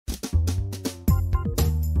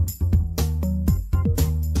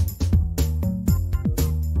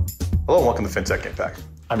Hello and welcome to Fintech Impact.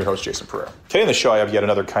 I'm your host, Jason Pereira. Today on the show, I have yet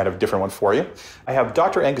another kind of different one for you. I have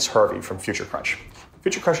Dr. Angus Hervey from FutureCrunch.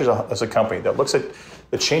 FutureCrunch is a company that looks at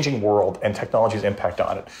the changing world and technology's impact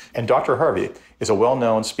on it. And Dr. Hervey is a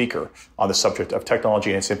well-known speaker on the subject of technology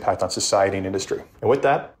and its impact on society and industry. And with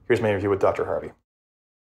that, here's my interview with Dr. Hervey.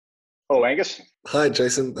 Hello, Angus. Hi,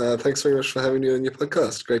 Jason. Thanks very much for having me on your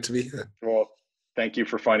podcast. Great to be here. Well, thank you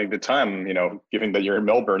for finding the time. You know, given that you're in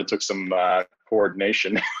Melbourne, it took some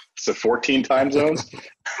coordination. So 14 time zones.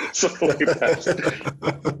 Something like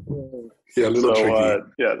that. Yeah, a little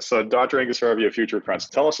tricky. So Dr. Angus Hervey of FutureCrunch.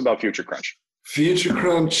 Tell us about FutureCrunch.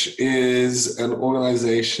 FutureCrunch is an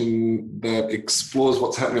organization that explores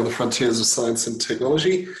what's happening on the frontiers of science and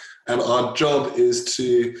technology. And our job is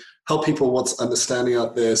to help people what's understanding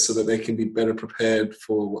out there so that they can be better prepared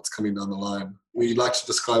for what's coming down the line. We like to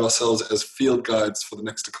describe ourselves as field guides for the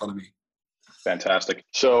next economy. Fantastic.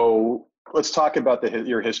 So let's talk about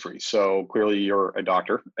your history. So clearly you're a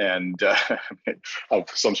doctor and of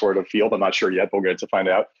some sort of field. I'm not sure yet. We'll get to find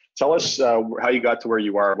out. Tell us how you got to where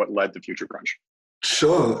you are, what led to FutureCrunch.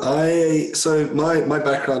 Sure. So my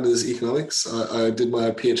background is economics. I did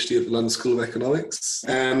my PhD at the London School of Economics,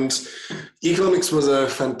 and economics was a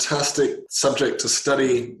fantastic subject to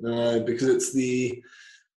study because it's the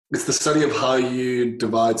study of how you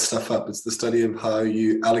divide stuff up. It's the study of how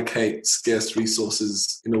you allocate scarce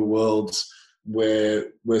resources in a world where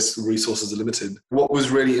resources are limited. What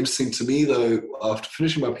was really interesting to me, though, after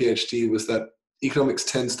finishing my PhD, was that economics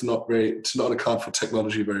tends to not account for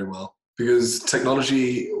technology very well. Because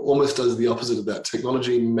technology almost does the opposite of that.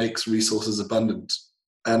 Technology makes resources abundant.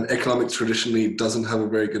 And economics traditionally doesn't have a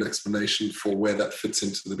very good explanation for where that fits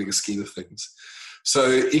into the bigger scheme of things.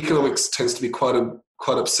 So economics tends to be quite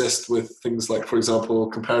obsessed with things like, for example,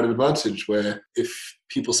 comparative advantage, where if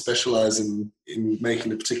people specialize in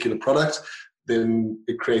making a particular product, then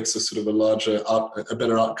it creates a sort of a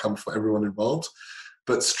better outcome for everyone involved.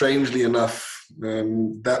 But strangely enough,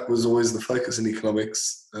 that was always the focus in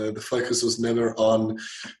economics. The focus was never on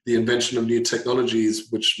the invention of new technologies,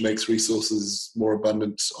 which makes resources more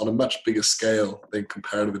abundant on a much bigger scale than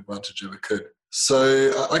comparative advantage ever could.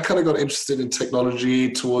 So I kind of got interested in technology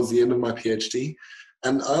towards the end of my PhD.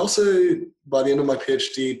 And I also, by the end of my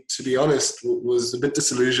PhD, to be honest, was a bit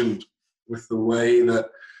disillusioned with the way that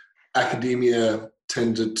academia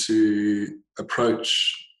tended to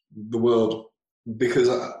approach the world. Because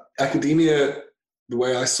academia, the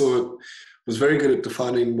way I saw it, was very good at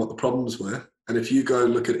defining what the problems were. And if you go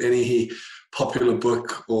look at any popular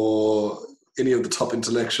book or any of the top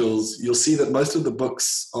intellectuals, you'll see that most of the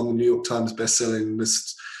books on the New York Times bestselling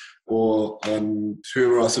list or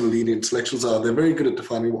whoever our sort of leading intellectuals are, they're very good at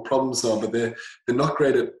defining what problems are, but they're not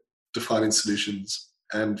great at defining solutions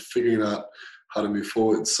and figuring out how to move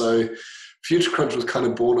forward. So FutureCrunch was kind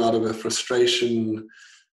of born out of a frustration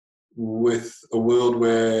with a world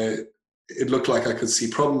where it looked like I could see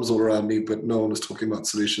problems all around me, but no one was talking about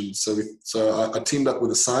solutions. So I teamed up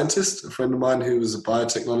with a scientist, a friend of mine who was a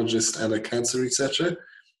biotechnologist and a cancer researcher.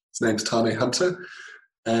 His name's Tane Hunter,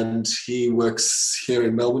 and he works here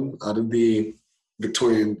in Melbourne out of the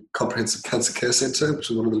Victorian Comprehensive Cancer Care Centre, which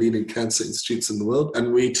is one of the leading cancer institutes in the world.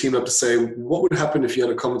 And we teamed up to say, what would happen if you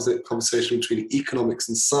had a conversation between economics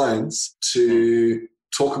and science to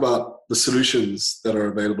talk about the solutions that are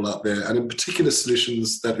available out there, and in particular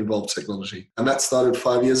solutions that involve technology. And that started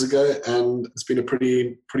 5 years ago, and it's been a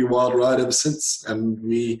pretty wild ride ever since. And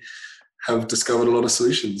we have discovered a lot of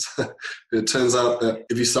solutions. It turns out that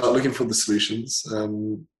if you start looking for the solutions,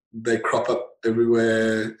 they crop up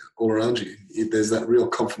everywhere all around you. There's that real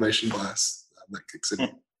confirmation bias that kicks in.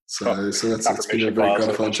 So it's been a very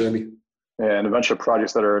gratifying journey. And a bunch of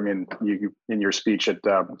projects that are, you in your speech at,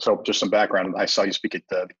 so just some background, I saw you speak at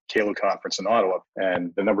the CALO conference in Ottawa,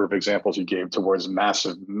 and the number of examples you gave towards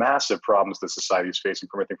massive problems that society is facing,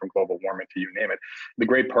 from everything from global warming to you name it. The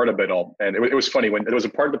great part of it all, and it was funny, when there was a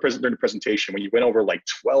part of during the presentation when you went over like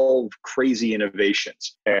 12 crazy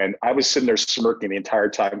innovations, and I was sitting there smirking the entire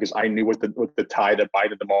time because I knew what the tie that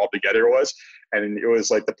binded them all together was. And it was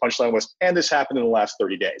like the punchline was, and this happened in the last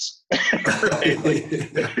 30 days.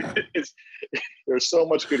 There's so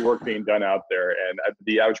much good work being done out there, and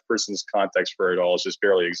the average person's context for it all is just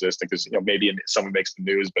barely existing because maybe someone makes the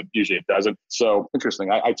news, but usually it doesn't. So interesting.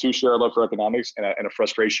 I too share a love for economics and a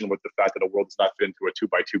frustration with the fact that the world does not fit into a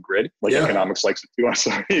 2x2 grid like economics likes to do on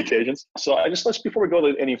so many occasions. So let's before we go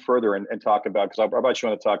any further and talk about, because I bet you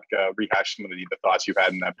want to rehash some of the thoughts you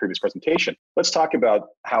had in that previous presentation. Let's talk about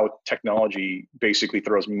how technology basically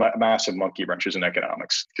throws massive monkey wrenches in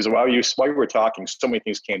economics. Because while you were talking, so many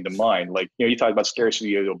things came to mind. Like, you talked about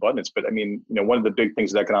scarcity of abundance, but one of the big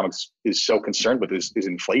things that economics is so concerned with is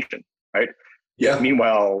inflation. right? Yeah.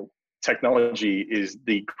 Meanwhile, technology is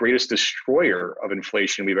the greatest destroyer of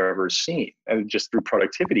inflation we've ever seen, and just through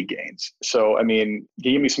productivity gains. So, I mean,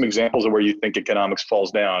 give me some examples of where you think economics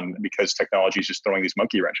falls down because technology is just throwing these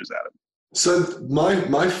monkey wrenches at it. So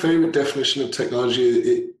my favorite definition of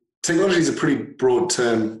technology, technology is a pretty broad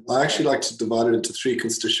term. I actually like to divide it into three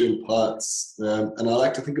constituent parts. And I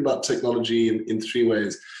like to think about technology in three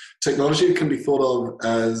ways. Technology can be thought of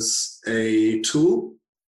as a tool,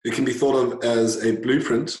 it can be thought of as a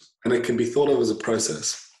blueprint, and it can be thought of as a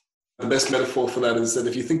process. The best metaphor for that is that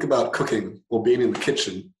if you think about cooking or being in the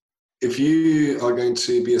kitchen, if you are going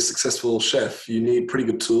to be a successful chef, you need pretty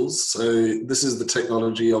good tools. So this is the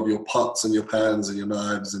technology of your pots and your pans and your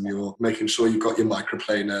knives, and you're making sure you've got your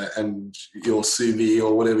microplaner and your sous vide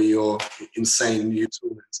or whatever your insane new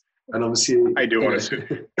tool is. And obviously, I do want to sous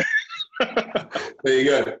vide. There you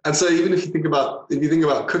go. And so even if you think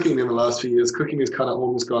about cooking in the last few years, cooking has kind of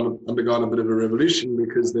almost undergone a bit of a revolution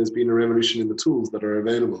because there's been a revolution in the tools that are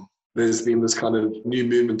available. There's been this kind of new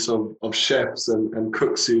movement of chefs and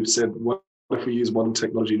cooks who've said, what if we use modern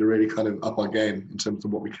technology to really kind of up our game in terms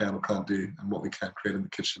of what we can or can't do and what we can create in the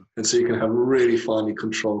kitchen. And so you can have really finely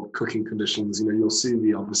controlled cooking conditions. You know, your sous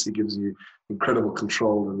vide obviously gives you incredible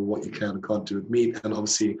control over what you can and can't do with meat, and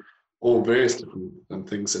obviously all various different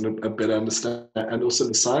things, and a better understand, and also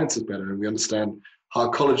the science is better, and we understand how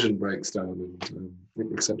collagen breaks down,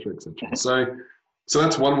 and et cetera, et cetera. So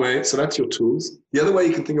that's one way. So that's your tools. The other way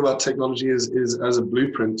you can think about technology is as a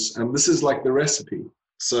blueprint, and this is like the recipe.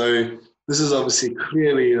 So this is obviously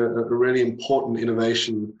clearly a really important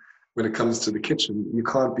innovation when it comes to the kitchen. You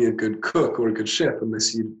can't be a good cook or a good chef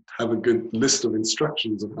unless you have a good list of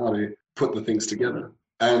instructions of how to put the things together.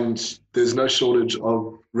 And there's no shortage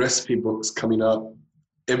of recipe books coming out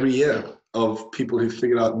every year of people who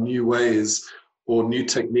figured out new ways or new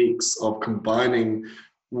techniques of combining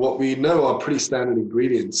what we know are pretty standard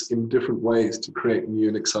ingredients in different ways to create new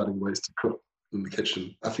and exciting ways to cook in the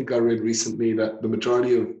kitchen. I think I read recently that the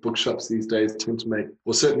majority of bookshops these days tend to make,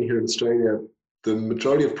 or certainly here in Australia, the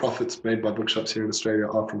majority of profits made by bookshops here in Australia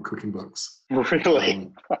are from cooking books.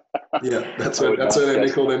 Really? Yeah, that's where they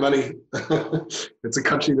make all their money. It's a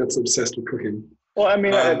country that's obsessed with cooking. Well, I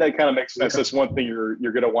mean, that kind of makes sense. That's one thing you're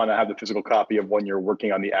going to want to have the physical copy of when you're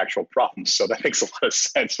working on the actual problem. So that makes a lot of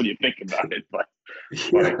sense when you think about it. But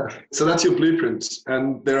yeah, so that's your blueprint,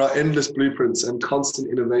 and there are endless blueprints and constant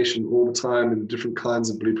innovation all the time in different kinds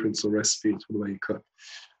of blueprints or recipes for the way you cook.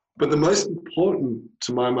 But the most important,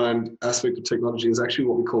 to my mind, aspect of technology is actually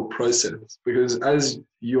what we call process, because as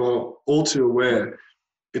you are all too aware,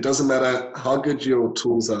 it doesn't matter how good your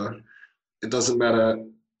tools are, it doesn't matter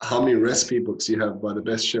how many recipe books you have by the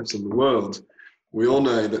best chefs in the world. We all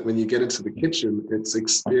know that when you get into the kitchen, it's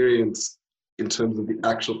experience in terms of the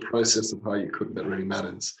actual process of how you cook that really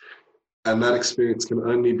matters. And that experience can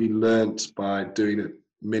only be learnt by doing it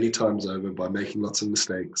many times over, by making lots of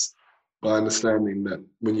mistakes, by understanding that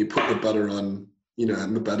when you put the butter on, you know,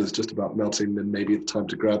 and the butter's just about melting, then maybe it's time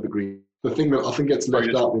to grab the green. The thing that often gets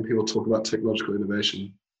left out when people talk about technological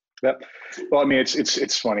innovation. Yeah. Well, I mean,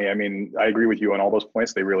 it's funny. I mean, I agree with you on all those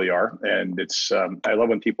points. They really are. And it's, I love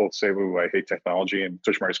when people say, "Ooh, I hate technology." And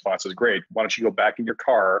my response is, great. Why don't you go back in your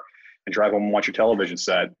car and drive home and watch your television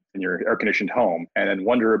set in your air-conditioned home, and then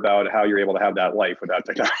wonder about how you're able to have that life without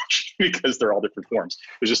technology, because they're all different forms.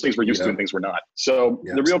 There's just things we're used to and things we're not. So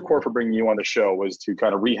the real core for bringing you on the show was to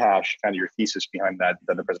kind of rehash kind of your thesis behind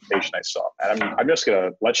the presentation I saw. And I'm just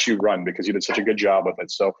going to let you run because you did such a good job with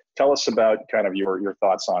it. So tell us about kind of your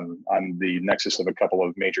thoughts on the nexus of a couple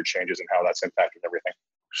of major changes and how that's impacted everything.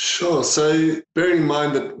 Sure. So bearing in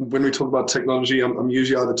mind that when we talk about technology, I'm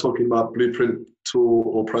usually either talking about blueprint, tool,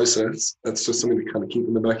 or process. That's just something to kind of keep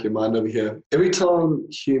in the back of your mind over here. Every time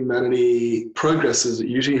humanity progresses, it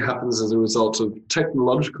usually happens as a result of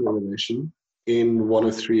technological innovation in one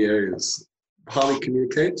of three areas: how we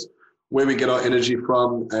communicate, where we get our energy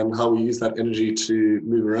from, and how we use that energy to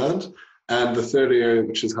move around. And the third area,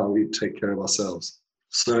 which is how we take care of ourselves.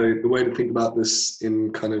 So the way to think about this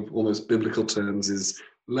in kind of almost biblical terms is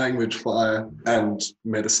language, fire, and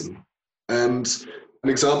medicine. And an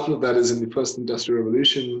example of that is in the first industrial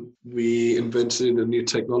revolution, we invented a new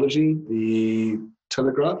technology, the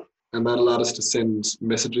telegraph, and that allowed us to send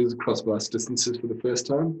messages across vast distances for the first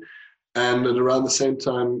time. And at around the same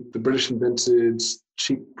time, the British invented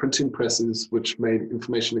cheap printing presses, which made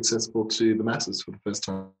information accessible to the masses for the first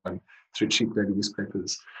time through cheap daily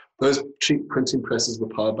newspapers. Those cheap printing presses were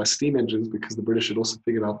powered by steam engines because the British had also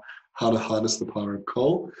figured out how to harness the power of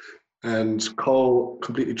coal. And coal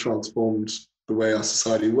completely transformed the way our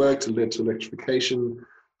society worked. It led to electrification,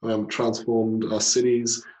 transformed our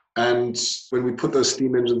cities, And when we put those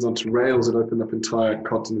steam engines onto rails, it opened up entire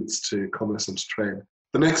continents to commerce and to trade.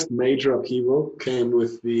 The next major upheaval came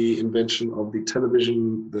with the invention of the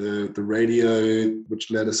television, the radio,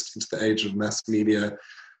 which led us into the age of mass media.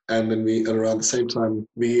 And then around the same time,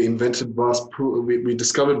 we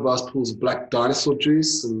discovered vast pools of black dinosaur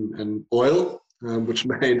juice and oil, which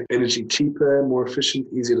made energy cheaper, more efficient,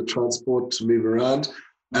 easier to transport, to move around.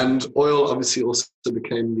 And oil obviously also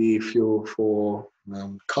became the fuel for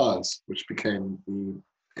cars, which became the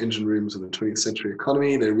engine rooms of the 20th century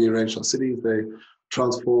economy. They rearranged our cities. They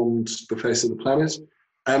transformed the face of the planet.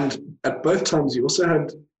 And at both times, you also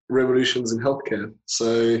had revolutions in healthcare.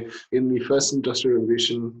 So in the first industrial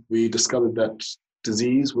revolution, we discovered that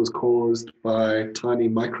disease was caused by tiny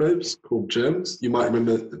microbes called germs. You might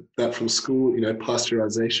remember that from school,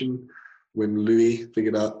 pasteurization, when Louis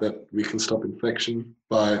figured out that we can stop infection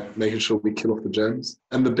by making sure we kill off the germs.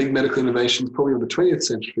 And the big medical innovations probably of the 20th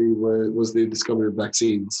century was the discovery of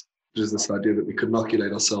vaccines, which is this idea that we could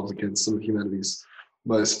inoculate ourselves against some of humanity's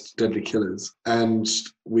most deadly killers. And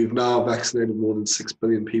we've now vaccinated more than 6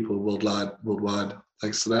 billion people worldwide,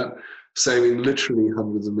 thanks to that, saving literally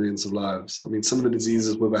hundreds of millions of lives. I mean, some of the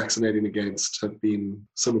diseases we're vaccinating against have been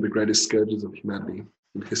some of the greatest scourges of humanity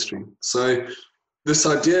in history. So this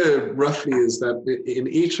idea roughly is that in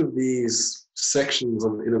each of these sections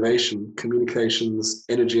of innovation, communications,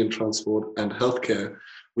 energy and transport, and healthcare,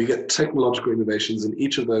 we get technological innovations in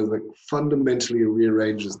each of those that fundamentally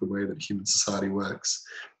rearranges the way that human society works.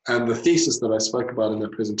 And the thesis that I spoke about in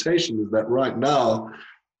that presentation is that right now,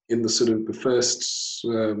 in the sort of the first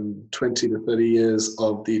 20 to 30 years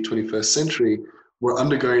of the 21st century, we're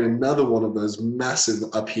undergoing another one of those massive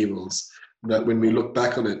upheavals that when we look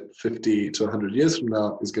back on it 50 to 100 years from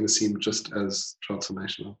now is going to seem just as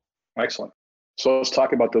transformational. Excellent. So let's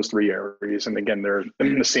talk about those three areas. And again, they're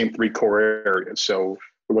the same three core areas. So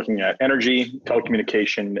we're looking at energy,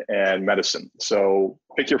 telecommunication, and medicine. So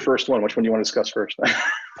pick your first one. Which one do you want to discuss first?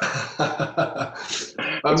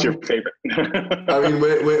 What's your favorite? I mean,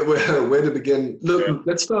 where to begin? Look,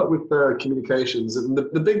 let's start with communications. And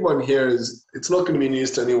the big one here is, it's not going to be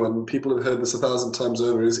news to anyone. People have heard this 1,000 times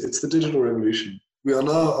over, it's the digital revolution. We are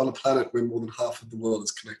now on a planet where more than half of the world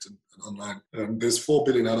is connected and online. There's 4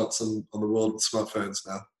 billion adults on the world with smartphones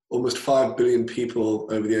now. Almost 5 billion people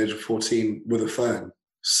over the age of 14 with a phone.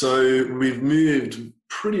 So we've moved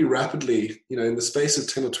pretty rapidly, in the space of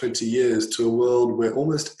 10 or 20 years to a world where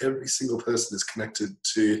almost every single person is connected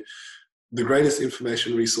to the greatest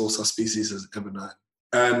information resource our species has ever known.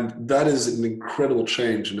 And that is an incredible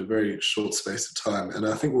change in a very short space of time. And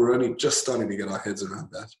I think we're only just starting to get our heads around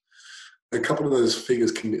that. A couple of those figures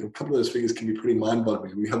can be pretty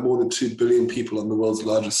mind-boggling. We have more than 2 billion people on the world's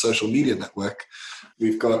largest social media network.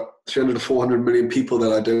 We've got 300 to 400 million people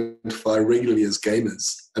that identify regularly as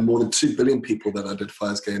gamers, and more than 2 billion people that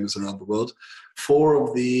identify as gamers around the world. 4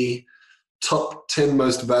 of the top 10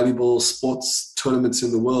 most valuable sports tournaments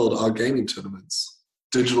in the world are gaming tournaments,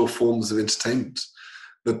 digital forms of entertainment.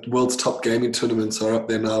 The world's top gaming tournaments are up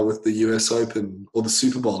there now with the US Open or the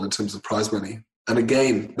Super Bowl in terms of prize money. And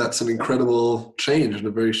again, that's an incredible change in a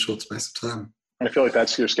very short space of time. I feel like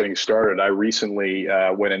that's just getting started. I recently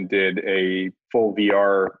went and did a full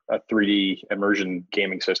VR, 3D immersion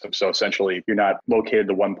gaming system. So essentially, you're not located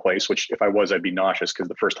to one place, which if I was, I'd be nauseous because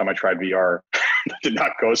the first time I tried VR, that did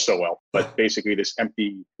not go so well. But basically this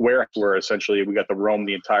empty warehouse where essentially we got to roam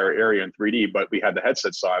the entire area in 3D, but we had the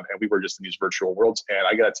headsets on and we were just in these virtual worlds. And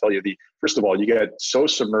I got to tell you, first of all, you get so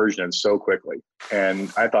submerged in so quickly.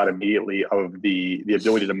 And I thought immediately of the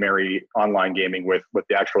ability to marry online gaming with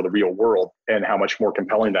the real world and how much more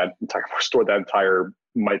compelling that entire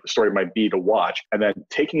story might be to watch. And then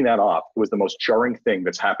taking that off was the most jarring thing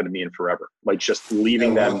that's happened to me in forever. Like just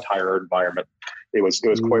leaving that entire environment. It was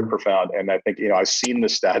quite profound. And I think, I've seen the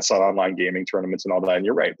stats on online gaming tournaments and all that. And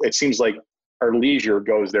you're right. It seems like our leisure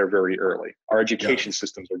goes there very early. Our education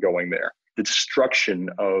systems are going there. The destruction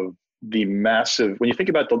of the massive, when you think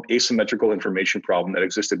about the asymmetrical information problem that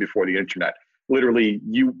existed before the internet, literally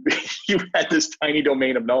you had this tiny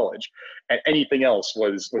domain of knowledge and anything else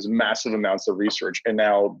was massive amounts of research. And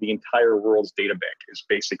now the entire world's data bank is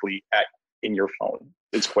basically in your phone.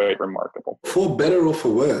 It's quite remarkable. For better or for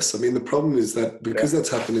worse. I mean, the problem is that because that's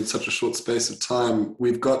happened in such a short space of time,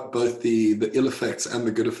 we've got both the ill effects and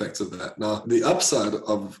the good effects of that. Now, the upside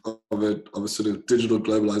of a sort of digital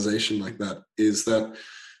globalization like that is that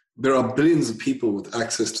there are billions of people with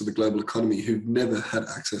access to the global economy who've never had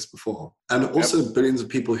access before. And also billions of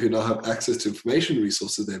people who now have access to information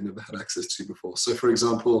resources they've never had access to before. So for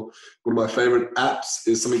example, one of my favorite apps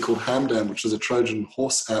is something called Hamdan, which is a Trojan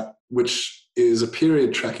horse app, which is a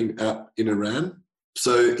period tracking app in Iran.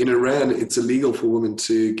 So in Iran, it's illegal for women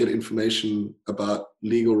to get information about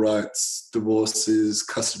legal rights, divorces,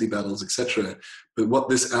 custody battles, etc. But what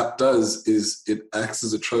this app does is it acts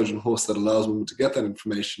as a Trojan horse that allows women to get that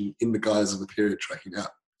information in the guise of a period tracking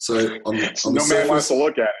app. So on the no surface, man wants to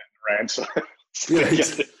look at it, right? So, yeah,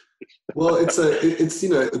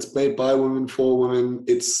 it's made by women for women.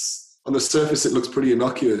 It's on the surface, it looks pretty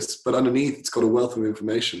innocuous, but underneath, it's got a wealth of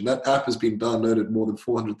information. That app has been downloaded more than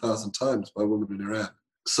 400,000 times by women in Iran.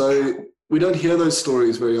 So we don't hear those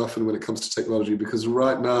stories very often when it comes to technology, because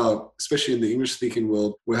right now, especially in the English-speaking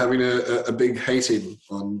world, we're having a big hating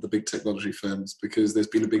on the big technology firms because there's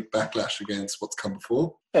been a big backlash against what's come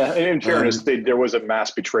before. Yeah, and in fairness, there was a mass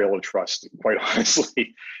betrayal of trust, quite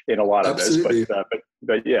honestly, in a lot of absolutely. this.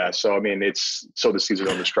 But yeah, so I mean, it's so the seeds of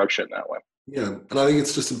own destruction that way. Yeah, and I think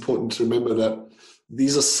it's just important to remember that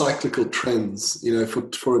these are cyclical trends. You know,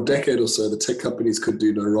 for a decade or so, the tech companies could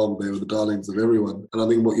do no wrong. They were the darlings of everyone. And I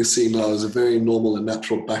think what you're seeing now is a very normal and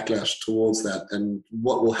natural backlash towards that. And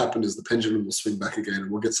what will happen is the pendulum will swing back again and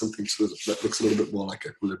we'll get something that looks a little bit more like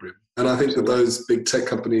equilibrium. And I think that those big tech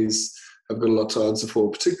companies have got a lot to answer for,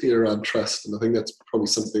 particularly around trust. And I think that's probably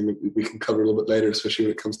something that we can cover a little bit later, especially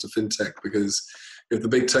when it comes to fintech, because if the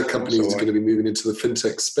big tech companies are going to be moving into the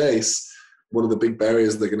fintech space, one of the big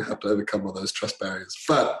barriers they're going to have to overcome are those trust barriers.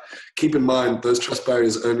 But keep in mind, those trust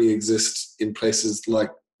barriers only exist in places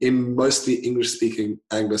like in mostly English-speaking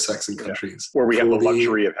Anglo-Saxon countries, where we have the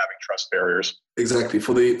luxury of having trust barriers. Exactly.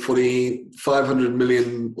 For the 500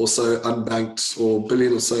 million or so unbanked or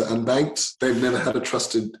billion or so unbanked, they've never had a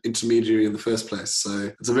trusted intermediary in the first place.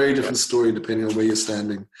 So it's a very different story depending on where you're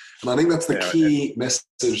standing. And I think that's the key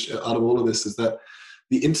message out of all of this, is that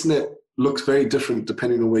the internet looks very different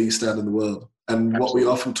depending on where you stand in the world. And what we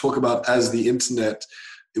often talk about as the internet,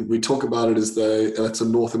 we talk about it as though that's a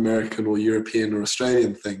North American or European or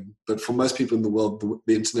Australian thing. But for most people in the world,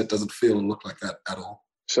 the internet doesn't feel or look like that at all.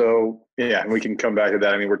 So, yeah, and we can come back to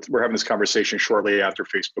that. I mean, we're having this conversation shortly after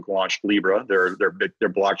Facebook launched Libra, their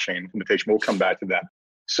blockchain implementation. We'll come back to that.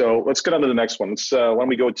 So let's get on to the next one. Why don't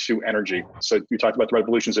we go to energy? So you talked about the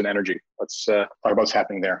revolutions in energy. Let's talk about what's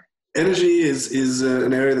happening there. Energy is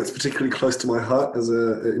an area that's particularly close to my heart as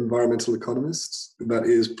an environmental economist. That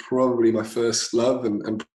is probably my first love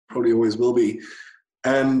and probably always will be.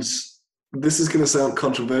 And this is going to sound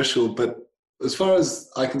controversial, but as far as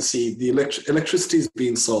I can see, the electricity is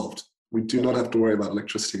being solved. We do not have to worry about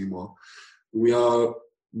electricity anymore. We are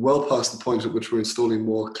well past the point at which we're installing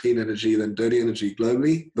more clean energy than dirty energy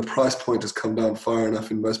globally. The price point has come down far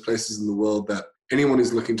enough in most places in the world that anyone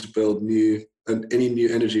who's looking to build any new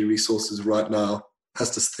energy resources right now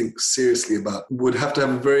has to think seriously about, would have to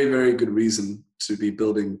have a very, very good reason to be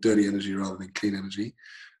building dirty energy rather than clean energy.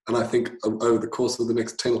 And I think over the course of the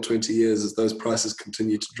next 10 or 20 years, as those prices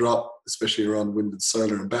continue to drop, especially around wind and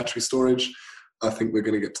solar and battery storage, I think we're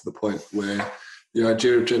going to get to the point where the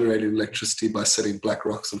idea of generating electricity by setting black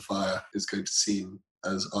rocks on fire is going to seem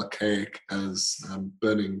as archaic as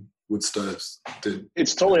burning wood stoves did.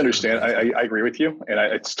 It's totally understand. I agree with you. And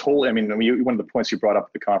it's totally, I mean, one of the points you brought up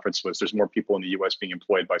at the conference was there's more people in the US being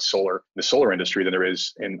employed by the solar industry than there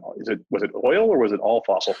is was it oil or was it all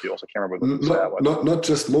fossil fuels? I can't remember what that was. Not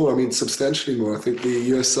just more, I mean, substantially more. I think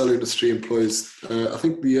the US solar industry employs, I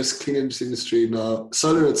think the US clean energy industry now,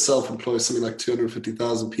 solar itself employs something like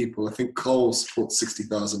 250,000 people. I think coal supports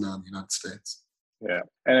 60,000 now in the United States. Yeah.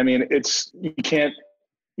 And I mean, you can't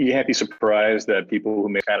be surprised that people who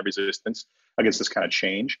make kind of resistance against this kind of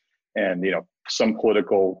change, and some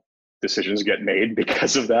political decisions get made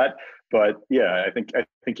because of that. But yeah, I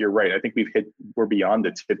think you're right. I think we're beyond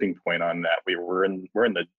the tipping point on that. We're in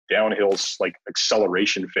the downhill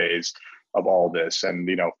acceleration phase of all this, and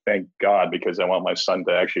thank God, because I want my son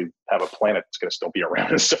to actually have a planet that's going to still be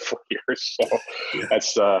around in several years. So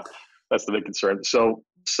that's the big concern. So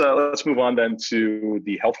let's move on then to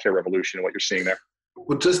the healthcare revolution and what you're seeing there.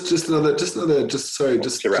 Well, just another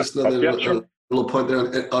little point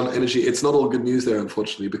there on energy. It's not all good news there,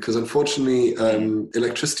 unfortunately, because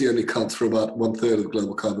electricity only counts for about 1/3 of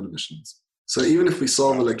global carbon emissions. So even if we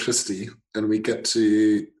solve electricity and we get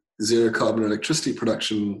to zero carbon electricity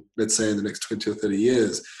production, let's say in the next 20 or 30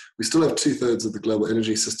 years, we still have 2/3 of the global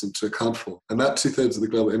energy system to account for. And that 2/3 of the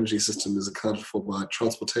global energy system is accounted for by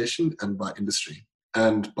transportation and by industry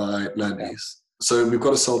and by land use. So we've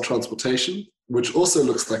got to solve transportation, which also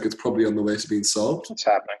looks like it's probably on the way to being solved. It's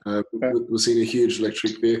happening. We're seeing a huge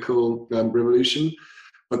electric vehicle revolution.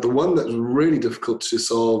 But the one that's really difficult to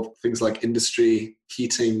solve, things like industry,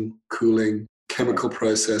 heating, cooling, chemical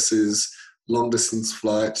processes, long-distance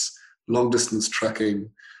flights, long-distance trucking.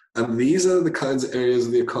 And these are the kinds of areas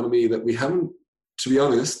of the economy that we haven't to be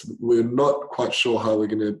honest, we're not quite sure how we're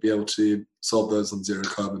going to be able to solve those on zero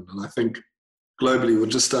carbon. And I think globally, we're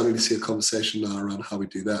just starting to see a conversation now around how we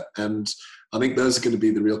do that. And I think those are going to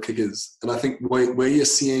be the real kickers. And I think where you're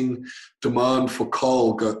seeing demand for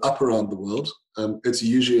coal go up around the world, it's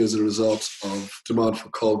usually as a result of demand for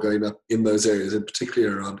coal going up in those areas, and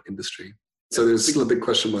particularly around industry. So there's still a big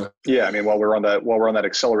question mark. Yeah, I mean, while we're on that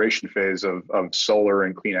acceleration phase of solar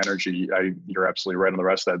and clean energy, you're absolutely right on the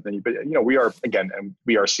rest of that. But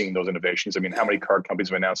we are seeing those innovations. I mean, how many car companies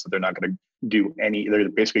have announced that they're not going to do any? They're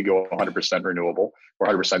basically go 100% renewable or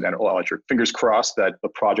 100% electric. Fingers crossed that the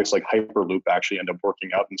projects like Hyperloop actually end up working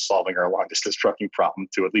out and solving our long distance trucking problem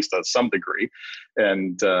to at least some degree.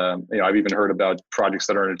 And I've even heard about projects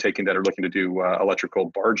that are undertaking that are looking to do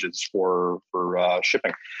electrical barges for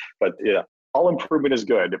shipping. But yeah. All improvement is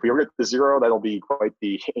good. If we ever get to zero, that'll be quite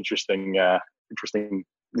the interesting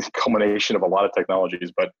culmination of a lot of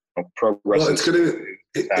technologies. But progress. Well, it's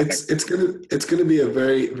going to be a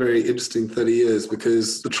very, very interesting 30 years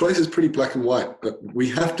because the choice is pretty black and white. But we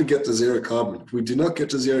have to get to zero carbon. If we do not get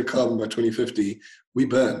to zero carbon by 2050, we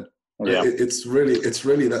burn. Yeah. It's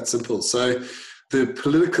really that simple. So the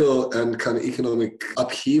political and kind of economic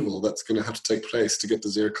upheaval that's going to have to take place to get to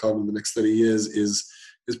zero carbon in the next 30 years is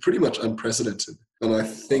pretty much unprecedented. And I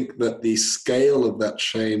think that the scale of that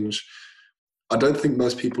change, I don't think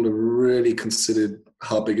most people have really considered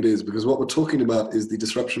how big it is, because what we're talking about is the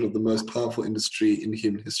disruption of the most powerful industry in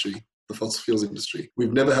human history, the fossil fuels industry.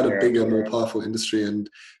 We've never had a bigger, more powerful industry. And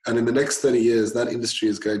in the next 30 years, that industry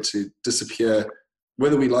is going to disappear,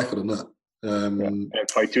 whether we like it or not. And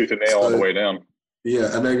fight tooth and nail all the way down.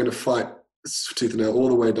 Yeah, and they're going to fight tooth and nail all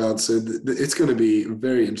the way down. So it's going to be a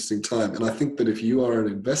very interesting time. And I think that if you are an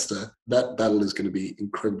investor, that battle is going to be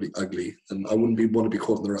incredibly ugly. And I wouldn't want to be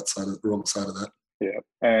caught on the wrong side of that. Yeah.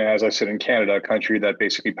 And as I said, in Canada, a country that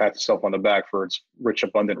basically pats itself on the back for its rich,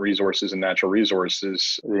 abundant resources and natural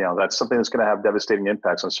resources, that's something that's going to have devastating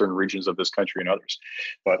impacts on certain regions of this country and others.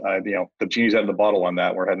 But, the genie's out of the bottle on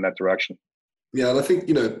that. We're heading that direction. Yeah, and I think,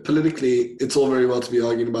 politically, it's all very well to be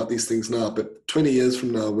arguing about these things now, but 20 years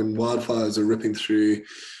from now, when wildfires are ripping through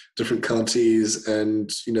different counties and,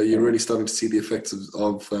 you're really starting to see the effects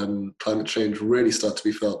of climate change really start to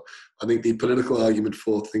be felt, I think the political argument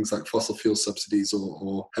for things like fossil fuel subsidies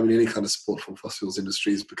or having any kind of support for fossil fuels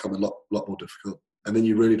industries become a lot more difficult. And then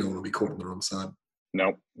you really don't want to be caught on the wrong side.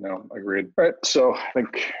 No, agreed. All right, so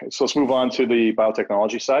let's move on to the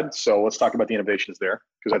biotechnology side. So let's talk about the innovations there,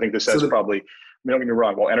 because I think this has don't get me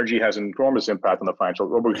wrong, well, energy has an enormous impact on the financial,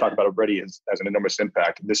 what we talked about already has an enormous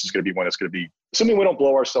impact. This is going to be one that's going to be something we don't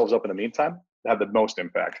blow ourselves up in the meantime, have the most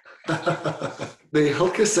impact. The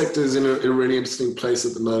healthcare sector is in a really interesting place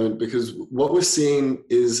at the moment, because what we're seeing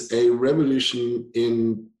is a revolution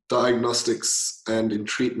in diagnostics and in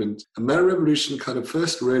treatment. And that revolution kind of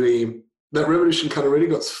really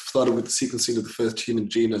got started with the sequencing of the first human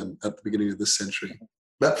genome at the beginning of this century.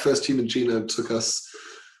 That first human genome took us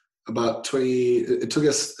it took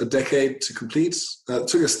us a decade to complete. It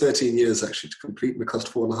took us 13 years actually to complete, and it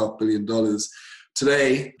cost $4.5 billion.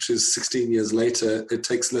 Today, which is 16 years later, it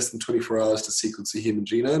takes less than 24 hours to sequence a human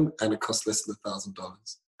genome, and it costs less than $1,000.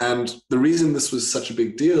 And the reason this was such a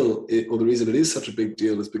big deal, or the reason it is such a big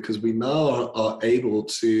deal, is because we now are able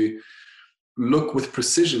to look with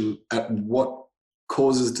precision at what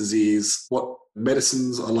causes disease, what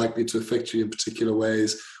medicines are likely to affect you in particular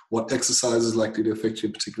ways, what exercise is likely to affect you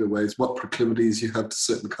in particular ways, what proclivities you have to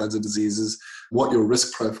certain kinds of diseases, what your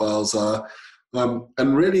risk profiles are.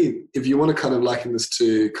 And really, if you want to kind of liken this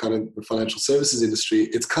to kind of the financial services industry,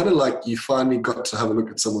 it's kind of like you finally got to have a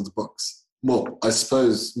look at someone's books. Well, I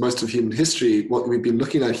suppose most of human history, what we've been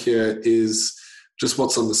looking at here is just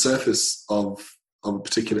what's on the surface of a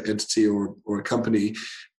particular entity or a company.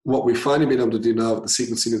 What we've finally been able to do now with the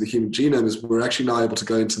sequencing of the human genome is we're actually now able to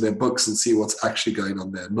go into their books and see what's actually going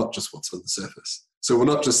on there, not just what's on the surface. So we're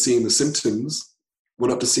not just seeing the symptoms, we're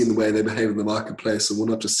not just seeing the way they behave in the marketplace, and we're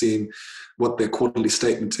not just seeing what their quarterly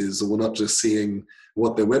statement is, or we're not just seeing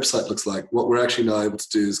what their website looks like. What we're actually now able to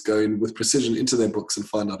do is go in with precision into their books and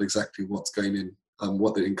find out exactly what's going in,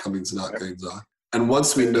 what their incomings and outgoings are. And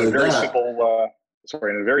once we know that...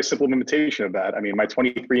 and a very simple imitation of that. I mean, my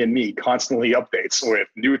 23andMe constantly updates with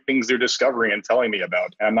new things they're discovering and telling me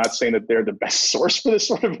about. And I'm not saying that they're the best source for this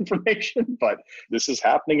sort of information, but this is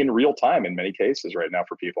happening in real time in many cases right now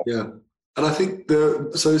for people. Yeah. And I think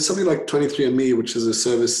so something like 23andMe, which is a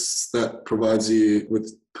service that provides you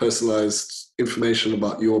with personalized information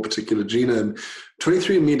about your particular genome,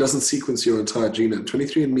 23andMe doesn't sequence your entire genome.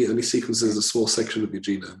 23andMe only sequences a small section of your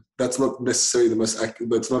genome. That's not necessarily the most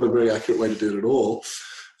accurate, that's not a very accurate way to do it at all.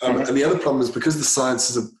 And the other problem is because the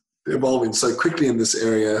science is evolving so quickly in this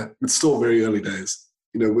area. It's still very early days.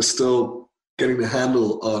 We're still getting a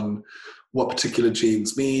handle on what particular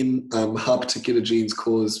genes mean, how particular genes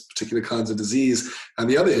cause particular kinds of disease. And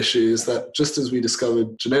the other issue is that just as we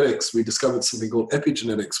discovered genetics, we discovered something called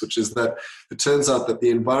epigenetics, which is that it turns out that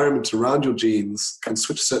the environment around your genes can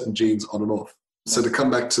switch certain genes on and off. So to come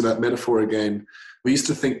back to that metaphor again, we used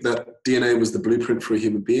to think that DNA was the blueprint for a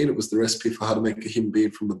human being. It was the recipe for how to make a human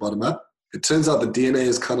being from the bottom up. It turns out that DNA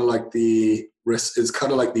is kind of like the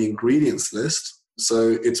ingredients list.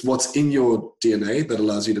 So it's what's in your DNA that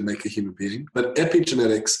allows you to make a human being. But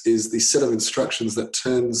epigenetics is the set of instructions that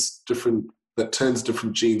turns different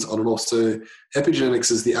genes on and off. So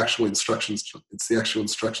epigenetics is the actual instructions. It's the actual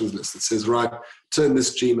instructions list. It says, right, turn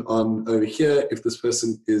this gene on over here if this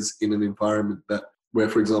person is in an environment where,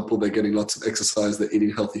 for example, they're getting lots of exercise, they're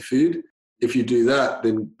eating healthy food. If you do that,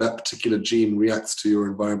 then that particular gene reacts to your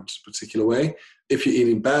environment in a particular way. If you're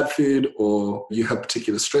eating bad food or you have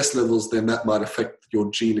particular stress levels, then that might affect your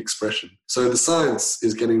gene expression. So the science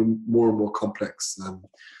is getting more and more complex.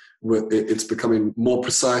 It's becoming more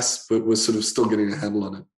precise, but we're sort of still getting a handle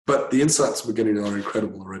on it. But the insights we're getting are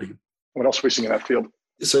incredible already. What else are we seeing in that field?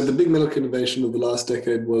 So the big medical innovation of the last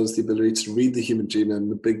decade was the ability to read the human genome.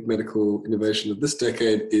 The big medical innovation of this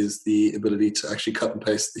decade is the ability to actually cut and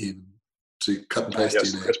paste the human. To cut and paste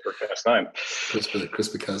DNA.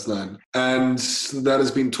 CRISPR-Cas9. And that has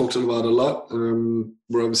been talked about a lot.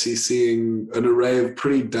 We're obviously seeing an array of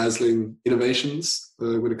pretty dazzling innovations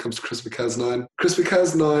when it comes to CRISPR-Cas9.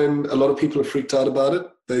 CRISPR-Cas9, a lot of people are freaked out about it.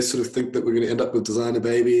 They sort of think that we're going to end up with designer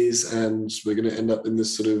babies and we're going to end up in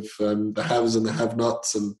this sort of the haves and the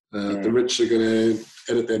have-nots, and the rich are going to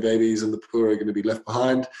edit their babies and the poor are going to be left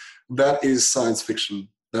behind. That is science fiction.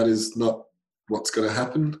 That is not what's going to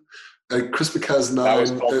happen. CRISPR-Cas9. That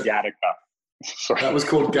was called Gattaca. Sorry. That was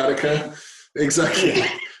called Gattaca. Exactly.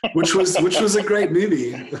 which was a great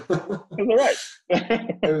movie. All right.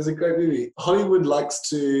 It was a great movie. Hollywood we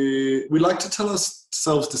like to tell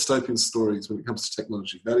ourselves dystopian stories when it comes to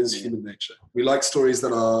technology. That is human nature. We like stories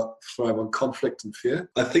that thrive on conflict and fear.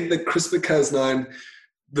 I think that CRISPR-Cas9,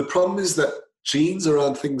 the problem is that genes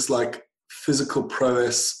around things like physical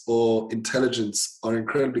prowess or intelligence are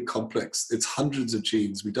incredibly complex. It's hundreds of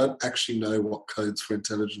genes. We don't actually know what codes for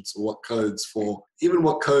intelligence or what codes for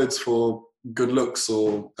good looks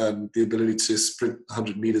or the ability to sprint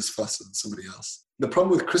 100 meters faster than somebody else. The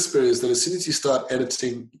problem with CRISPR is that as soon as you start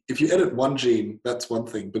editing, if you edit one gene, that's one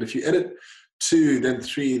thing. But if you edit 2, then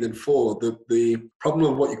 3, then 4, the problem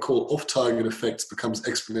of what you call off-target effects becomes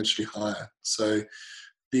exponentially higher. So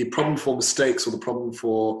the problem for mistakes or the problem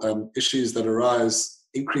for issues that arise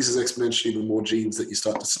increases exponentially the more genes that you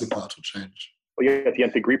start to snip out or change. Well, you get the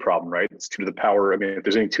nth degree problem, right? It's 2 to the power. I mean, if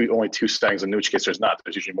there's only 2 settings, in which case there's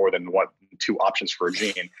usually more than 2 options for a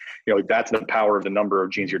gene. That's the power of the number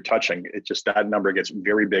of genes you're touching. It just, that number gets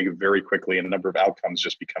very big very quickly, and the number of outcomes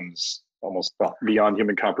just becomes almost beyond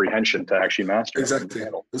human comprehension to actually master. Exactly.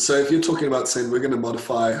 And so if you're talking about saying we're going to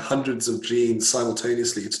modify hundreds of genes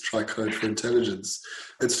simultaneously to try code for intelligence,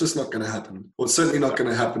 it's just not going to happen. Well, it's certainly not going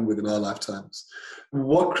to happen within our lifetimes.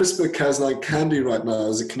 What CRISPR-Cas9 can do right now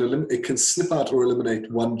is it can snip out or eliminate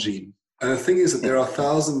one gene. And the thing is that there are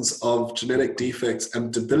thousands of genetic defects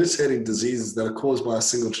and debilitating diseases that are caused by a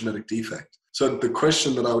single genetic defect. So the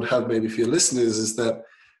question that I would have maybe for your listeners is that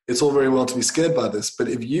it's all very well to be scared by this, but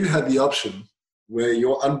if you had the option where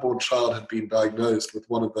your unborn child had been diagnosed with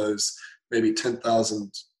one of those maybe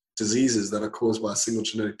 10,000 diseases that are caused by a single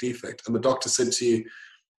genetic defect, and the doctor said to you,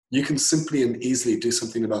 you can simply and easily do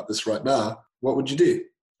something about this right now, what would you do?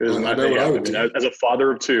 As a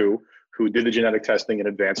father of 2 who did the genetic testing in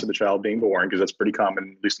advance of the child being born, because that's pretty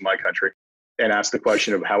common, at least in my country, and asked the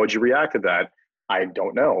question of how would you react to that? I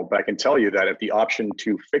don't know, but I can tell you that if the option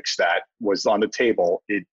to fix that was on the table,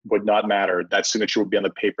 it would not matter. That signature would be on the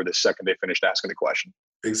paper the second they finished asking the question.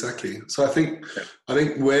 Exactly. So I think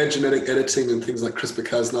where genetic editing and things like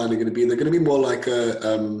CRISPR-Cas9 are going to be, they're going to be more like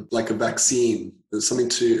a vaccine. There's something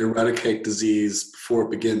to eradicate disease before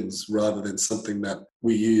it begins, rather than something that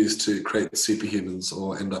we use to create superhumans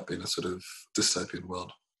or end up in a sort of dystopian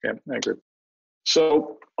world. Yeah, I agree.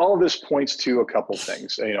 So all of this points to a couple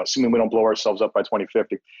things, assuming we don't blow ourselves up by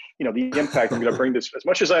 2050, the impact. I'm going to bring this, as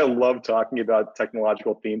much as I love talking about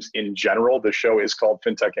technological themes in general, the show is called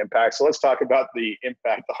Fintech Impact. So let's talk about the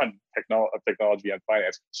impact on technology and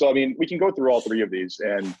finance. So, we can go through all 3 of these,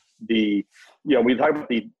 and the we talk about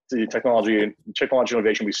the technological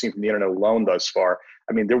innovation we've seen from the internet alone thus far.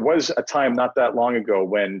 I mean, there was a time not that long ago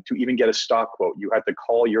when to even get a stock quote, you had to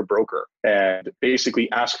call your broker and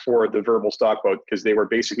basically ask for the verbal stock quote because they were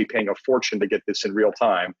basically paying a fortune to get this in real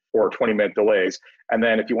time or 20-minute delays. And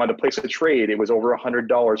then if you wanted to place a trade, it was over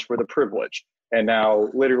 $100 for the privilege. And now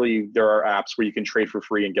literally there are apps where you can trade for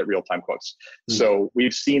free and get real-time quotes. So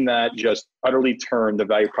we've seen that just utterly turn the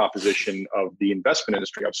value proposition of the investment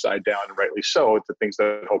industry upside down, and rightly so, to things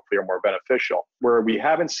that hopefully are more beneficial. Where we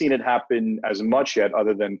haven't seen it happen as much yet,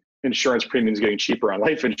 other than insurance premiums getting cheaper on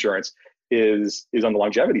life insurance, is on the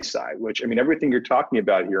longevity side, which, I mean, everything you're talking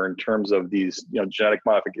about here in terms of these, genetic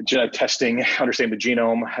testing, understanding the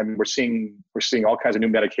genome. I mean, we're seeing all kinds of new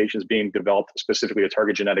medications being developed specifically to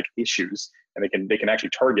target genetic issues, and they can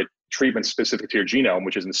actually target treatments specific to your genome,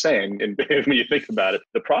 which is insane. And when you think about it,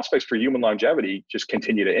 the prospects for human longevity just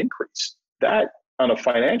continue to increase. That on a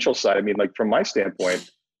financial side, I mean, like from my standpoint,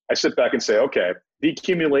 I sit back and say, okay, the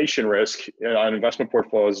accumulation risk on investment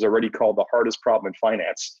portfolios is already called the hardest problem in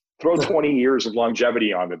finance. Throw 20 years of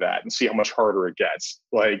longevity onto that and see how much harder it gets.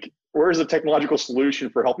 Like, where's the technological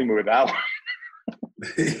solution for helping me with that one?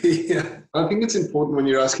 Yeah, I think it's important when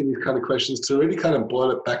you're asking these kind of questions to really kind of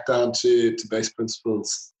boil it back down to base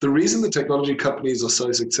principles. The reason the technology companies are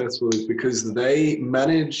so successful is because they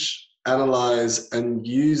manage, analyze, and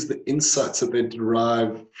use the insights that they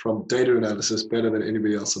derive from data analysis better than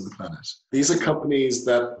anybody else on the planet. These are companies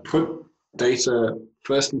that put data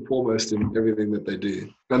first and foremost in everything that they do.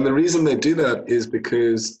 And the reason they do that is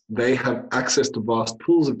because they have access to vast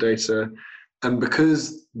pools of data, and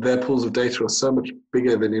because their pools of data are so much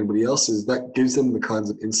bigger than anybody else's, that gives them the kinds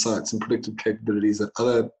of insights and predictive capabilities that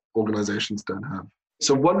other organizations don't have.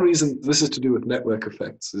 So one reason this is to do with network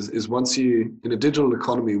effects is once you, in a digital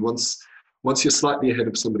economy, once you're slightly ahead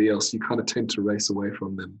of somebody else, you kind of tend to race away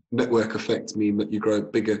from them. Network effects mean that you grow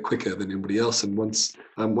bigger, quicker than anybody else. And once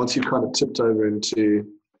you've kind of tipped over into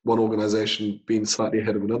one organization being slightly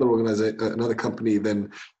ahead of another company,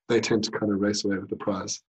 then they tend to kind of race away with the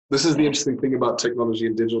prize. This is the interesting thing about technology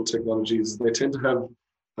and digital technologies. They tend to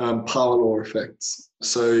have power law effects.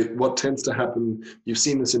 So what tends to happen, you've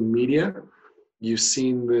seen this in media, you've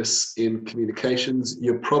seen this in communications,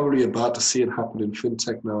 you're probably about to see it happen in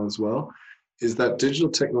fintech now as well, is that digital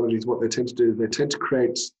technologies, what they tend to do is they tend to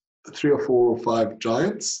create 3 or 4 or 5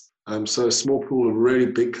 giants. So a small pool of really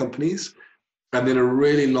big companies, and then a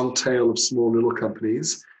really long tail of small little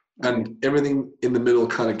companies, and everything in the middle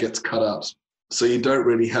kind of gets cut out. So you don't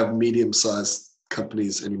really have medium-sized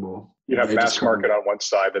companies anymore. You have mass market on one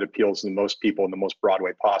side that appeals to the most people in the most broad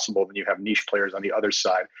way possible. Then you have niche players on the other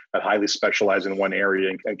side that highly specialize in one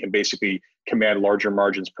area and can basically command larger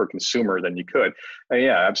margins per consumer than you could. And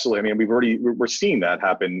yeah, absolutely. I mean, we're seeing that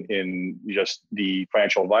happen in just the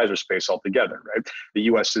financial advisor space altogether, right? The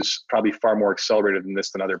US is probably far more accelerated in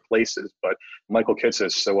this than other places, but Michael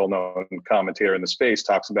Kitces, a well-known commentator in the space,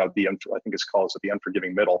 talks about I think it's called the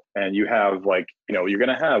unforgiving middle. And you have you're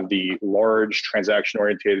going to have the large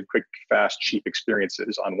transaction-oriented, quick, fast, cheap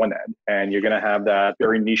experiences on one end, and you're going to have that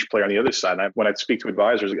very niche player on the other side. And when I speak to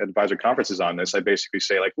advisors at advisor conferences on this, I basically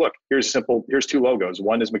say, like, look, here's 2 logos.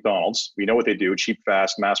 One is McDonald's. We know what they do: cheap,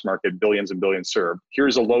 fast, mass market, billions and billions served.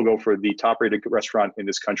 Here's a logo for the top-rated restaurant in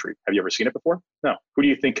this country. Have you ever seen it before? No. Who do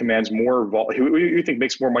you think commands more who do you think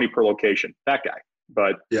makes more money per location? That guy.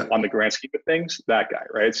 But on the grand scheme of things, that guy,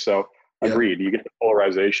 right? So agreed. You get the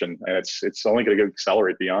polarization, and it's only going to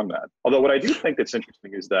accelerate beyond that. Although what I do think that's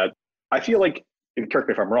interesting is that I feel like, and correct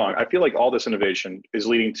me if I'm wrong, I feel like all this innovation is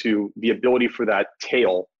leading to the ability for that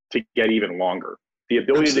tail to get even longer. The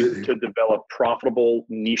ability to develop profitable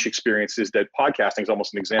niche experiences. That podcasting is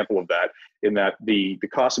almost an example of that, in that the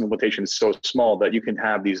cost of implementation is so small that you can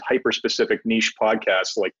have these hyper-specific niche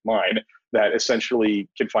podcasts like mine that essentially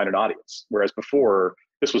can find an audience. Whereas before,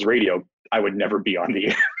 this was radio, I would never be on the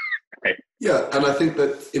air. Right? Yeah, and I think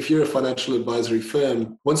that if you're a financial advisory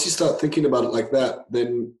firm, once you start thinking about it like that,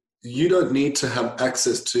 then you don't need to have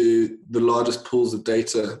access to the largest pools of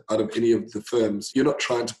data out of any of the firms. You're not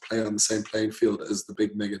trying to play on the same playing field as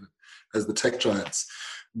the tech giants.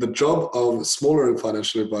 The job of a smaller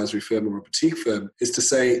financial advisory firm or a boutique firm is to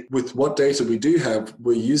say, with what data we do have,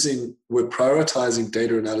 we're prioritizing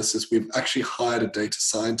data analysis. We've actually hired a data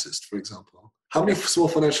scientist, for example. How many small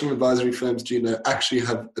financial advisory firms do you know actually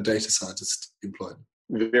have a data scientist employed?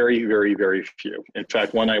 Very, very, very few. In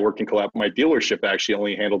fact, when I worked in collab, my dealership actually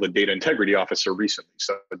only handled a data integrity officer recently.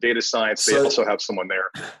 So data science, they also have someone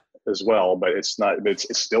there as well, but it's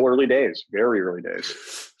still early days, very early days.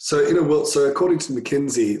 So according to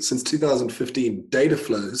McKinsey, since 2015, data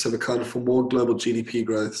flows have accounted for more global GDP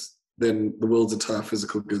growth than the world's entire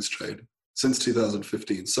physical goods trade. since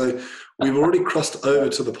 2015. So we've already crossed over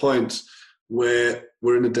to the point where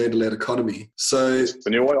we're in a data-led economy. So it's the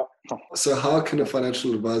new oil. So how can a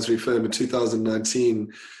financial advisory firm in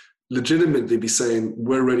 2019 legitimately be saying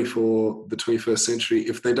we're ready for the 21st century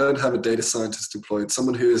if they don't have a data scientist employed,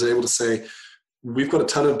 someone who is able to say, we've got a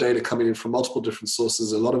ton of data coming in from multiple different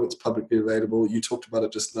sources. A lot of it's publicly available. You talked about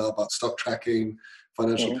it just now about stock tracking,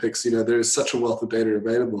 financial picks. There is such a wealth of data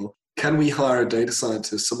available. Can we hire a data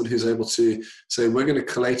scientist, someone who's able to say, we're going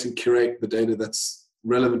to collate and curate the data that's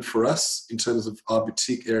relevant for us in terms of our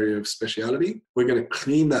boutique area of speciality. We're going to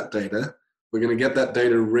clean that data. We're going to get that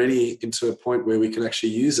data ready into a point where we can actually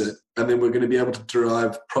use it. And then we're going to be able to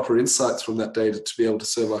derive proper insights from that data to be able to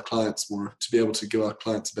serve our clients more, to be able to give our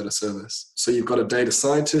clients a better service. So you've got a data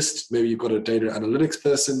scientist, maybe you've got a data analytics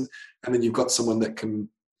person, and then you've got someone that can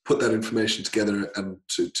put that information together and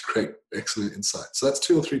to create excellent insights. So that's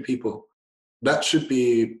 2 or 3 people. That should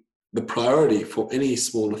be the priority for any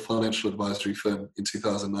smaller financial advisory firm in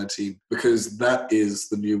 2019, because that is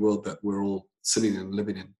the new world that we're all sitting and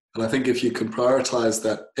living in. And I think if you can prioritize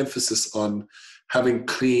that emphasis on having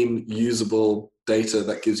clean, usable data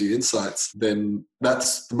that gives you insights, then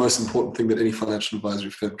that's the most important thing that any financial advisory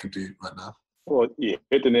firm can do right now. Well, you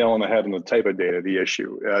hit the nail on the head on the type of data, the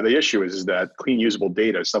issue. The issue is that clean, usable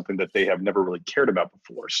data is something that they have never really cared about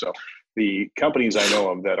before. So the companies I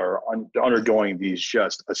know of that are undergoing these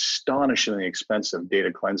just astonishingly expensive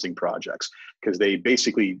data cleansing projects, because they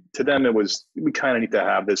basically, to them, it was, we kind of need to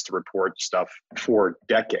have this to report stuff for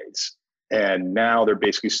decades. And now they're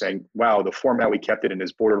basically saying, wow, the format we kept it in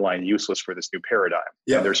is borderline useless for this new paradigm.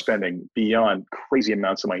 Yeah. And they're spending beyond crazy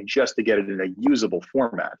amounts of money just to get it in a usable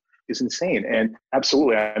format. Is insane. And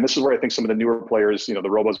absolutely. And this is where I think some of the newer players, the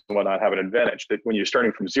robos and whatnot, have an advantage, that when you're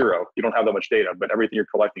starting from zero, you don't have that much data, but everything you're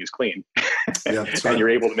collecting is clean. Yeah, and you're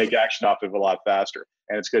able to make action off of it a lot faster.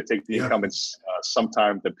 And it's going to take the incumbents some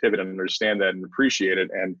time to pivot and understand that and appreciate it.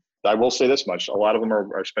 And I will say this much, a lot of them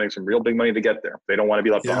are spending some real big money to get there. They don't want to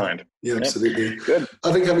be left behind. Yeah, absolutely. Good.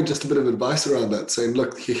 I think having just a bit of advice around that, saying,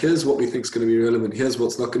 look, here's what we think is going to be relevant. Here's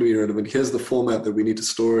what's not going to be relevant. Here's the format that we need to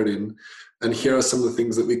store it in. And here are some of the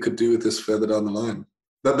things that we could do with this further down the line.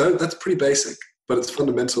 That's pretty basic, but it's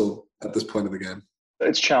fundamental at this point of the game.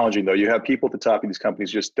 It's challenging, though. You have people at the top of these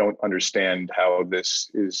companies just don't understand how this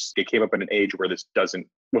is. They came up in an age where this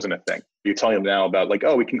wasn't a thing. You're telling them now about like,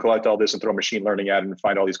 oh, we can collect all this and throw machine learning at it and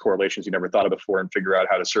find all these correlations you never thought of before and figure out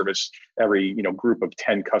how to service every group of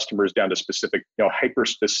 10 customers down to specific, hyper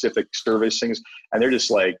specific servicings. And they're just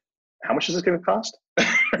like, how much is this going to cost?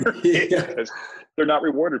 Because they're not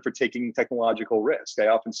rewarded for taking technological risk. I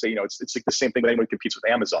often say, it's like the same thing when anyone competes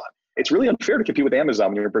with Amazon. It's really unfair to compete with Amazon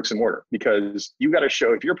when you're in bricks and mortar, because you got to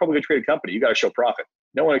show, if you're a publicly traded company, you got to show profit.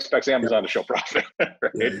 No one expects Amazon to show profit, right?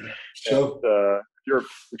 Yeah. Sure. And,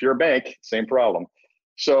 if you're a bank, same problem.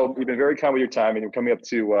 So you've been very kind with your time, and you're coming up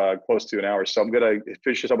to close to an hour. So I'm going to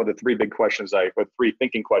finish this up with the three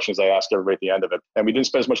thinking questions I asked everybody at the end of it. And we didn't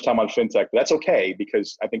spend as much time on fintech, but that's okay,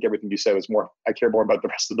 because I think everything you said was I care more about the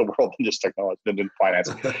rest of the world than just technology, than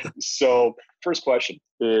finance. So first question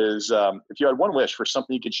is, if you had one wish for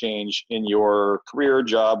something you could change in your career,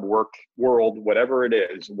 job, work, world, whatever it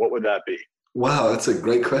is, what would that be? Wow, that's a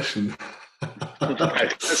great question.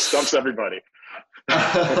 This stumps everybody.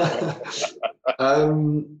 Let's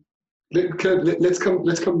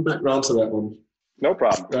come back round to that one. No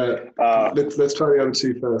problem. Let's try the other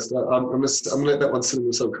two first. I'm gonna let that one sit in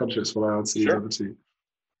the subconscious while I answer the other two.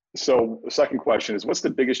 So the second question is, what's the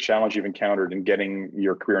biggest challenge you've encountered in getting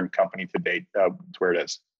your career and company to date to where it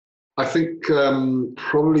is? I think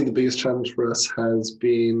probably the biggest challenge for us has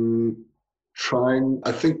been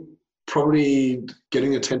probably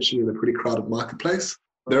getting attention in a pretty crowded marketplace.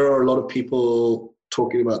 There are a lot of people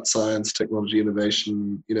talking about science, technology,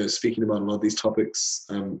 innovation, speaking about a lot of these topics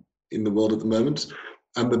in the world at the moment.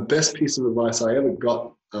 And the best piece of advice I ever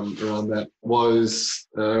got around that was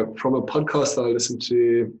from a podcast that I listened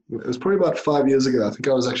to. It was probably about 5 years ago. I think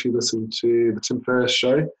I was actually listening to the Tim Ferriss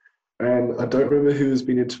show. And I don't remember who was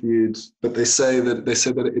being interviewed, but they said that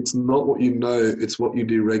it's not what you know, it's what you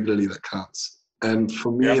do regularly that counts. And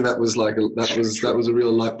for me, that was a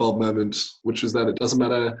real light bulb moment, which was that it doesn't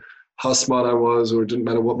matter how smart I was, or it didn't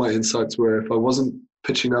matter what my insights were. If I wasn't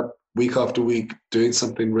pitching up week after week, doing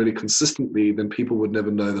something really consistently, then people would never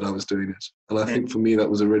know that I was doing it. And I think for me, that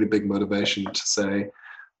was a really big motivation to say,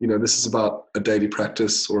 this is about a daily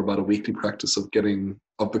practice or about a weekly practice of doing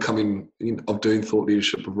thought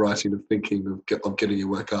leadership, of writing, of thinking, of getting your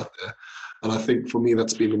work out there. And I think for me,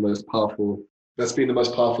 that's been the most powerful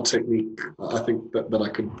technique I think that I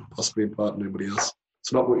could possibly impart to anybody else.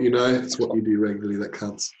 It's not what you know, it's what you do regularly that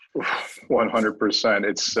counts. 100%.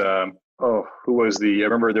 It's Oh, who was I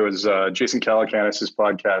remember there was Jason Calacanis'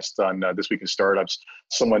 podcast on This Week in Startups.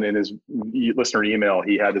 Someone in his listener email,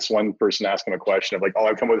 he had this one person ask him a question of like, oh,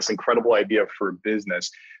 I've come with this incredible idea for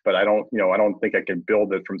business, but I don't think I can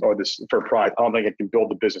build it for pride. I don't think I can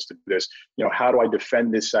build the business to do this. How do I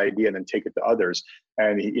defend this idea and then take it to others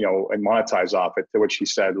and, and monetize off it? To which he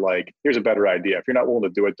said, like, here's a better idea. If you're not willing to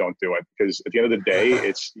do it, don't do it. Because at the end of the day,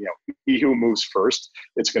 it's, he who moves first,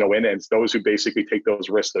 it's going to win. And it's those who basically take those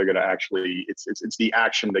risks that are going to actually, it's the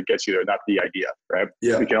action that gets you there, not the idea, right?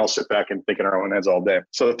 Yeah. We can all sit back and think in our own heads all day.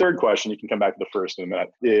 So the third question, you can come back to the first in a minute,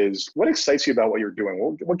 is what excites you about what you're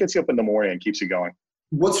doing? What gets you up in the morning and keeps you going?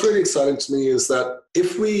 What's really exciting to me is that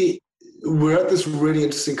if we're at this really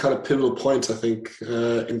interesting kind of pivotal point, I think,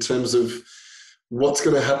 in terms of what's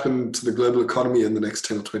going to happen to the global economy in the next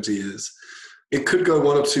 10 or 20 years. It could go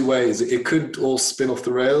one of two ways. It could all spin off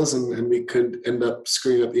the rails and we could end up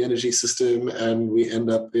screwing up the energy system and we end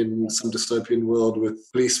up in some dystopian world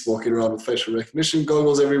with police walking around with facial recognition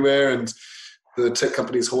goggles everywhere and the tech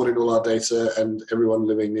companies hoarding all our data and everyone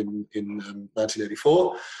living in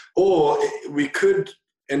 1984. Or we could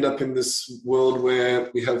end up in this world where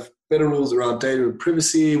we have better rules around data and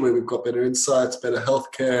privacy, where we've got better insights, better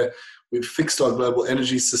healthcare. We've fixed our global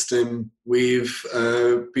energy system. We've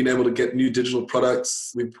been able to get new digital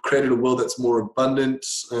products. We've created a world that's more abundant.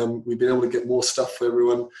 We've been able to get more stuff for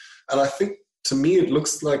everyone. And I think, to me, it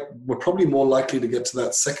looks like we're probably more likely to get to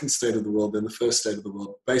that second state of the world than the first state of the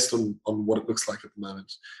world, based on what it looks like at the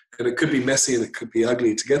moment. And it could be messy and it could be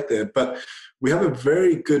ugly to get there. But we have a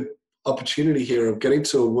very good opportunity here of getting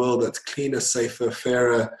to a world that's cleaner, safer,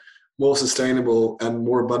 fairer, more sustainable and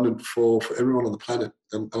more abundant for everyone on the planet.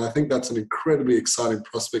 And I think that's an incredibly exciting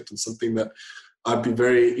prospect and something that I'd be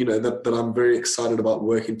very, that I'm very excited about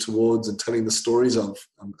working towards and telling the stories of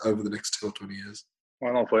over the next 10 or 20 years.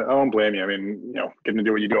 Well, I don't blame you. I mean, getting to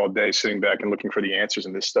do what you do all day, sitting back and looking for the answers.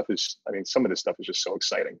 And this stuff is, some of this stuff is just so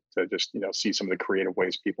exciting to just, see some of the creative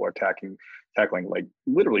ways people are tackling like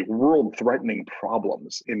literally world-threatening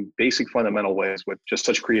problems in basic fundamental ways with just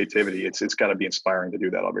such creativity. It's got to be inspiring to do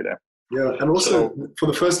that every day. Yeah, and also for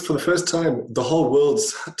the first time, the whole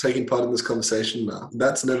world's taking part in this conversation now.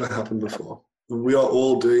 That's never happened before. We are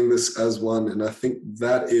all doing this as one, and I think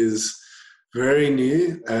that is very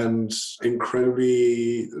new and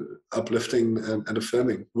incredibly uplifting and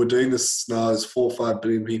affirming. We're doing this now as 4 or 5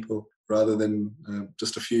 billion people rather than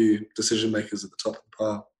just a few decision makers at the top of the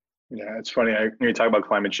pile. Yeah, it's funny. When you talk about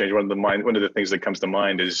climate change, one of the things that comes to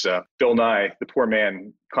mind is Bill Nye, the poor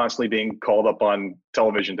man, constantly being called up on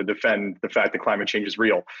television to defend the fact that climate change is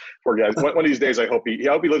real. Poor guy. One of these days, I hope he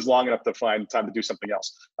lives long enough to find time to do something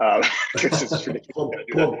else. It's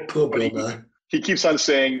ridiculous. Poor Bill Nye. He keeps on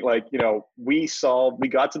saying, like, we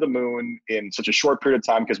got to the moon in such a short period of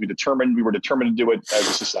time because we were determined to do it as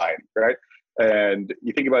a society, right? And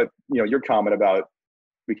you think about, your comment about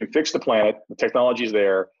we can fix the planet, the technology is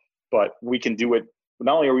there, but we can do it.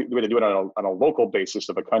 Not only are we going to do it on a local basis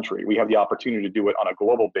of a country, we have the opportunity to do it on a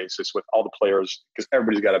global basis with all the players because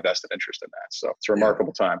everybody's got a vested interest in that. So it's a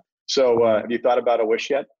remarkable time. So have you thought about a wish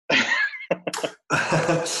yet?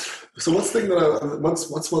 So what's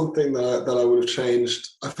one thing that I would have changed?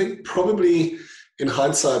 I think probably in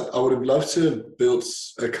hindsight, I would have loved to have built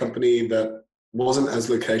a company that wasn't as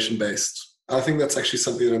location based. I think that's actually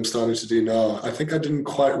something that I'm starting to do now. I think I didn't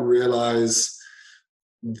quite realize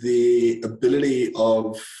the ability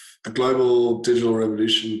of the global digital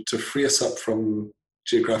revolution to free us up from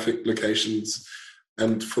geographic locations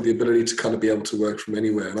and for the ability to kind of be able to work from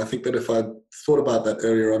anywhere. And I think that if I'd thought about that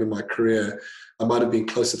earlier on in my career, I might have been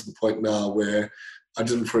closer to the point now where I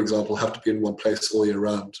didn't, for example, have to be in one place all year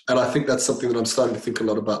round. And I think that's something that I'm starting to think a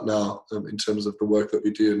lot about now in terms of the work that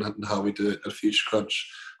we do and how we do it at Future Crunch.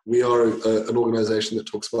 We are an organization that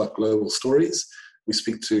talks about global stories. We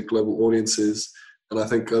speak to global audiences. And I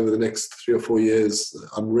think over the next 3 or 4 years,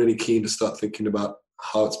 I'm really keen to start thinking about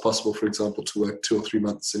how it's possible, for example, to work 2 or 3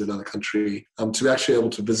 months in another country, to actually able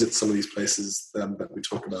to visit some of these places that we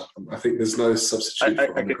talk about. I think there's no substitute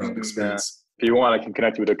for underground experience. If you want, I can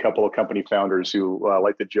connect you with a couple of company founders who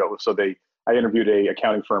like the joke. So I interviewed a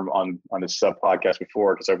accounting firm on this podcast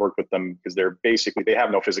before because I've worked with them because they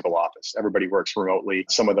have no physical office. Everybody works remotely.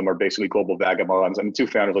 Some of them are basically global vagabonds. And the 2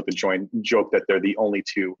 founders like to joke that they're the only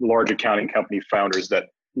 2 large accounting company founders that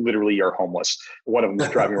literally are homeless. One of them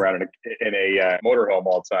is driving around in a motorhome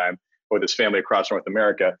all the time with his family across North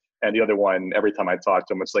America. And the other one, every time I talk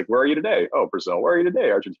to him, it's like, where are you today? Oh, Brazil. Where are you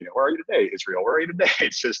today? Argentina. Where are you today? Israel. Where are you today?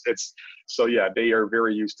 So yeah, they are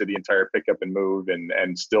very used to the entire pick up and move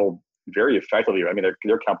and still very effectively. I mean,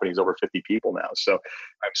 their company's over 50 people now. So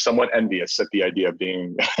I'm somewhat envious at the idea of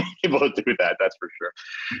being able to do that. That's for sure.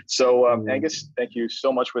 So Angus, thank you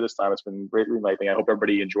so much for this time. It's been great enlightening. I hope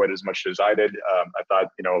everybody enjoyed it as much as I did. I thought,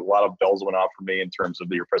 a lot of bells went off for me in terms of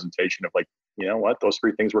your presentation of like, you know what, those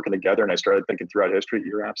three things working together. And I started thinking throughout history,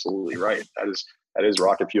 you're absolutely right. That is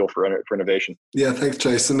rocket fuel for innovation. Yeah, thanks,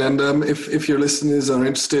 Jason. And if your listeners are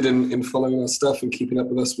interested in following our stuff and keeping up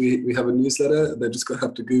with us, we have a newsletter. They just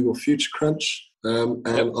have to Google Future Crunch. And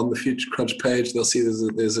on the Future Crunch page, they'll see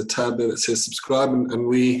there's a tab there that says subscribe. And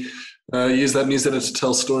we use that newsletter to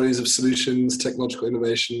tell stories of solutions, technological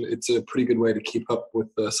innovation. It's a pretty good way to keep up with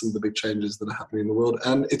some of the big changes that are happening in the world.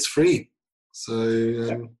 And it's free.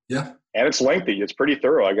 So, yeah. And it's lengthy. It's pretty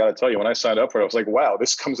thorough. I got to tell you, when I signed up for it, I was like, wow,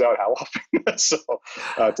 this comes out how often? So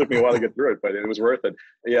it took me a while to get through it, but it was worth it.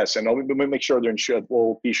 Yes. And we'll make sure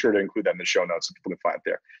we'll be sure to include that in the show notes so people can find it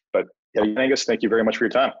there. But yeah, Angus, thank you very much for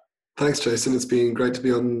your time. Thanks, Jason. It's been great to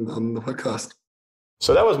be on the podcast.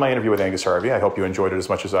 So that was my interview with Angus Hervey. I hope you enjoyed it as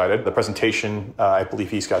much as I did. The presentation, I believe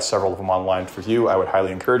he's got several of them online for you. I would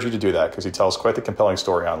highly encourage you to do that because he tells quite the compelling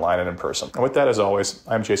story online and in person. And with that, as always,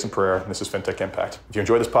 I'm Jason Pereira, and this is Fintech Impact. If you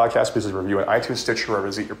enjoyed this podcast, please review on iTunes, Stitcher, or wherever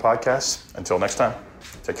you get your podcasts. Until next time,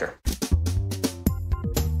 take care.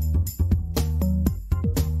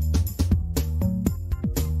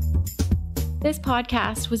 This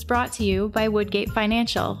podcast was brought to you by Woodgate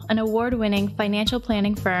Financial, an award-winning financial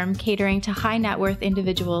planning firm catering to high net worth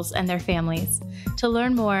individuals and their families. To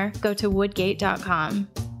learn more, go to woodgate.com.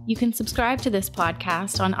 You can subscribe to this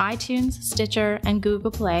podcast on iTunes, Stitcher, and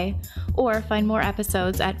Google Play, or find more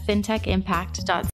episodes at fintechimpact.com.